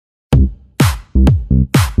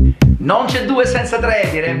Non c'è due senza tre,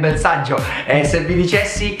 direbbe il saggio. E se vi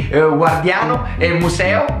dicessi guardiano e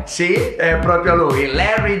museo, sì, è proprio lui,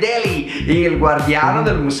 Larry Daly, il guardiano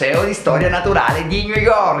del Museo di Storia Naturale di New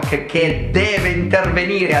York, che deve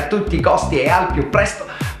intervenire a tutti i costi e al più presto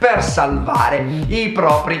per salvare i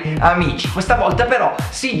propri amici. Questa volta però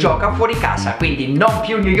si gioca fuori casa, quindi non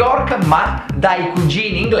più New York ma dai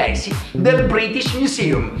cugini inglesi del British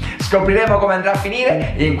Museum. Scopriremo come andrà a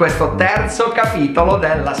finire in questo terzo capitolo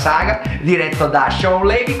della saga, diretto da Sean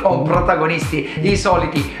Levy, con protagonisti i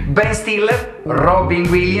soliti Ben Stiller, Robin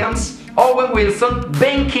Williams, Owen Wilson,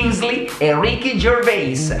 Ben Kingsley e Ricky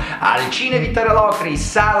Gervais. Al CineVittoria Locri,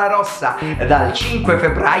 Sala Rossa, dal 5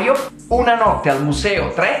 febbraio, Una notte al museo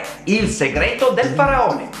 3, Il segreto del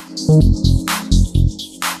faraone.